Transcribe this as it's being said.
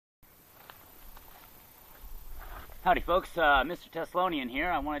Howdy folks, Mr. Teslonian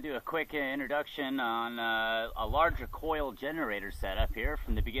here. I want to do a quick introduction on a larger coil generator setup here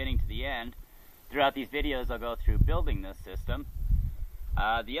from the beginning to the end. Throughout these videos I'll go through building this system.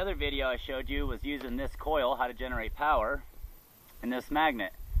 The other video I showed you was using this coil, how to generate power, and this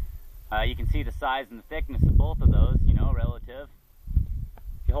magnet. You can see the size and the thickness of both of those, you know, relative.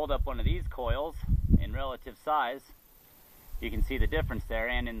 If you hold up one of these coils in relative size, you can see the difference there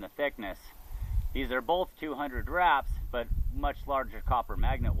and in the thickness. These are both 200 wraps, but much larger copper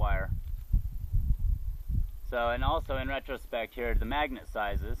magnet wire. So, and also in retrospect here, the magnet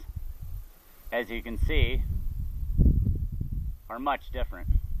sizes, as you can see, are much different.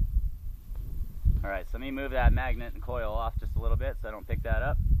 Alright, so let me move that magnet and coil off just a little bit so I don't pick that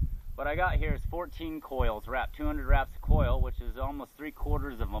up. What I got here is 14 coils wrapped, 200 wraps of coil, which is almost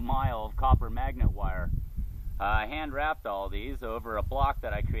 3/4 of a mile of copper magnet wire. I hand wrapped all these over a block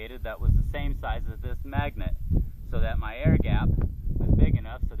that I created that was the same size as this magnet, so that my air gap was big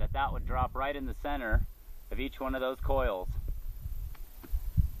enough so that that would drop right in the center of each one of those coils.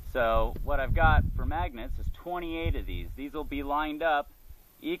 So what I've got for magnets is 28 of these. These will be lined up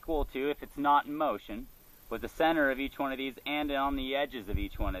equal to, if it's not in motion, with the center of each one of these and on the edges of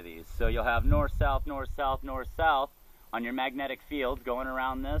each one of these. So you'll have north, south, north, south, north, south on your magnetic fields going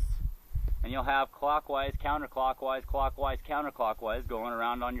around this. And you'll have clockwise, counterclockwise, clockwise, counterclockwise going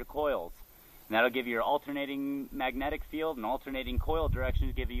around on your coils. And that'll give you your alternating magnetic field and alternating coil direction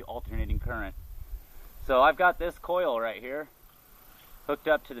to give you alternating current. So I've got this coil right here hooked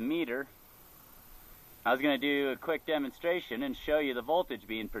up to the meter. I was going to do a quick demonstration and show you the voltage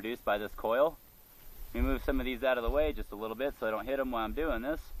being produced by this coil. Let me move some of these out of the way just a little bit so I don't hit them while I'm doing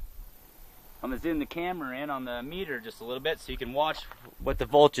this. I'm going to zoom the camera in on the meter just a little bit so you can watch what the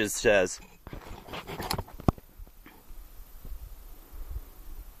voltage says.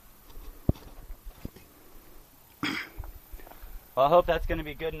 Well, I hope that's going to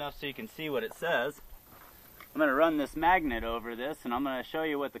be good enough so you can see what it says. I'm going to run this magnet over this and I'm going to show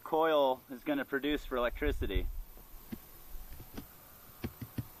you what the coil is going to produce for electricity.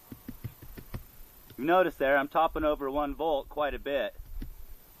 You notice there I'm topping over 1 volt quite a bit.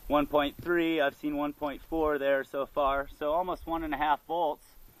 1.3, I've seen 1.4 there so far, so almost 1.5 volts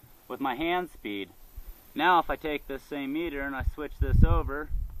with my hand speed. Now if I take this same meter and I switch this over,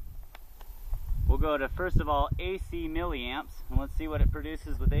 we'll go to, first of all, AC milliamps, and let's see what it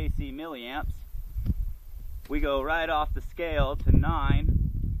produces with AC milliamps. We go right off the scale to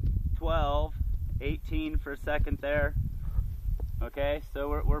 9, 12, 18 for a second there. Okay,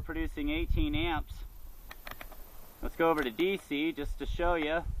 so we're producing 18 amps. Let's go over to DC just to show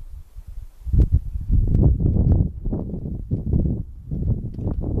you.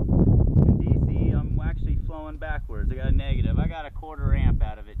 In DC, I'm actually flowing backwards. I got a negative. I got a 1/4 amp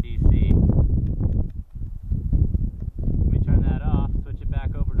out of it, DC. Let me turn that off, switch it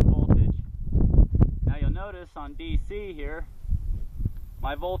back over to voltage. Now you'll notice on DC here,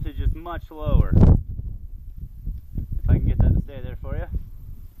 my voltage is much lower. If I can get that to stay there for you.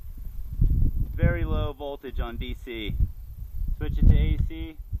 Very low voltage on DC. Switch it to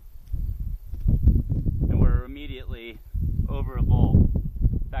AC and we're immediately over a volt.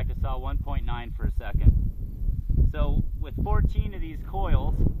 In fact, I saw 1.9 for a second. So with 14 of these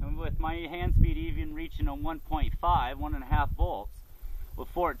coils, and with my hand speed even reaching a 1.5, 1.5 volts, with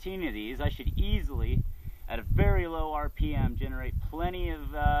 14 of these, I should easily, at a very low RPM, generate plenty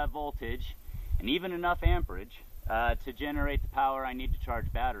of voltage and even enough amperage to generate the power I need to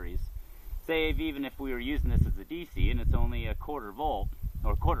charge batteries. Say even if we were using this as a DC and it's only a 1/4 volt,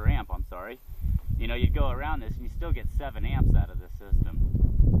 or 1/4 amp, I'm sorry, you know, you'd go around this and you still get 7 amps out of this system.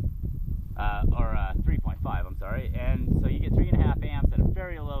 Or 3.5, I'm sorry. And so you get 3.5 amps at a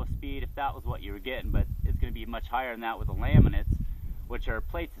very low speed if that was what you were getting, but it's going to be much higher than that with the laminates, which are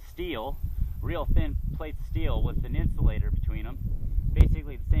plates of steel, real thin plates of steel with an insulator between them.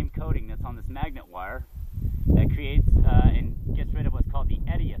 Basically the same coating that's on this magnet wire that creates and gets rid of what's called the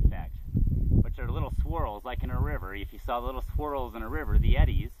eddy effect, which are little swirls like in a river. If you saw little swirls in a river, the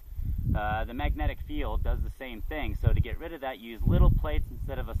eddies, the magnetic field does the same thing. So to get rid of that, use little plates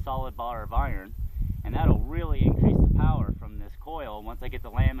instead of a solid bar of iron, and that'll really increase the power from this coil once I get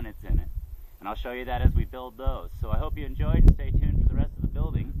the laminates in it. And I'll show you that as we build those. So I hope you enjoyed, and stay tuned for the rest of the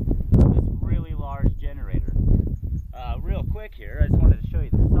building of this really large generator. Real quick here, I just wanted to show you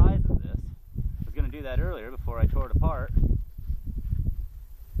the size of this. I was going to do that earlier before I tore it apart.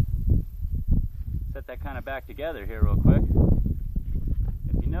 Set that kind of back together here real quick.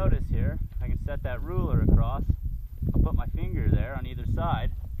 If you notice here, I can set that ruler across. I'll put my finger there on either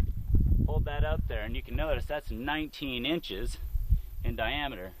side, hold that out there, and you can notice that's 19 inches in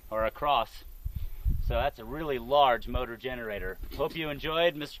diameter, or across. So that's a really large motor generator. Hope you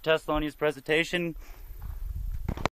enjoyed Mr. Tesloni's presentation.